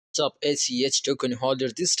Up ACH token holder.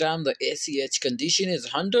 This time the ACH condition is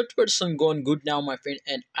 100% gone good now, my friend,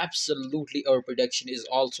 and absolutely our prediction is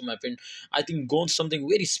also, my friend, I think gone something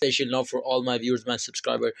very special now for all my viewers, my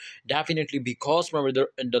subscriber. Definitely, because remember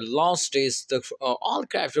in the last days the all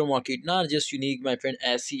crypto market, not just unique, my friend,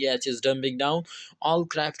 ACH is dumping down. All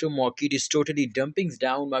crypto market is totally dumping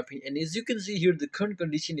down, my friend, and as you can see here the current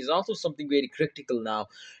condition is also something very critical now.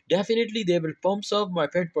 Definitely they will pump up, my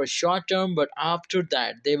friend, for short term, but after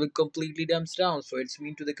that they will completely dumps down. So it's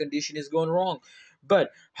mean to the condition is going wrong. But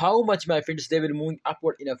how much, my friends, they will move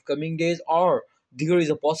upward in upcoming days, or there is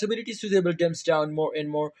a possibility to they will dumps down more and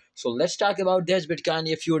more. So let's talk about that. But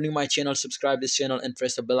kindly, if you're new to my channel, subscribe this channel and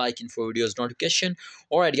press the bell icon for videos notification.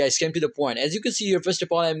 Alright guys, came to the point. As you can see here, first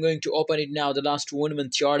of all, I'm going to open it now, the last 1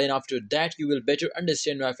 month chart, and after that you will better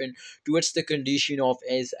understand, my friend, towards the condition of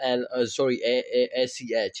ACH.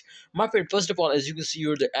 My friend, first of all, as you can see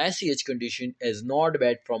here, the ACH condition is not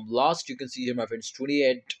bad from last. You can see here, my friends,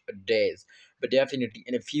 28 days. But definitely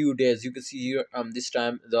in a few days, you can see here, this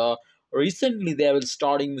time the recently they will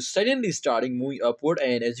suddenly starting moving upward,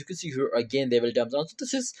 and as you can see here again they will dump down. So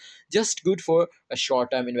this is just good for a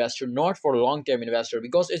short-term investor, not for a long-term investor,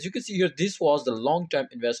 because as you can see here this was the long-term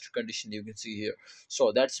investor condition you can see here.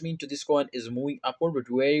 So that's mean to this coin is moving upward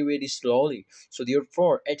but very slowly. So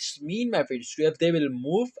therefore it's mean, my friends, if they will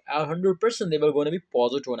move 100%, they will going to be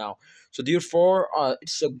positive now. So therefore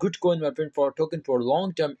it's a good coin, my friend, for token for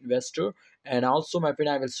long-term investor. And also, my friend,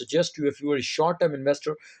 I will suggest you, if you are a short-term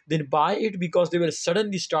investor, then buy it, because they will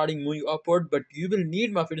suddenly starting moving upward. But you will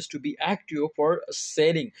need, my friends, to be active for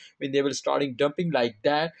selling when they will starting dumping like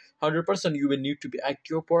that. 100% you will need to be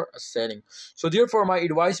active for selling. So therefore my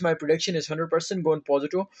advice, my prediction is 100% going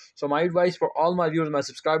positive. So my advice for all my viewers, my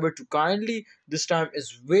subscriber, to kindly this time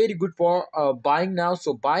is very good for buying now.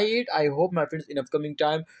 So buy it. I hope, my friends, in upcoming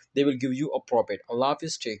time they will give you a profit. Allah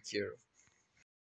Hafiz, take care.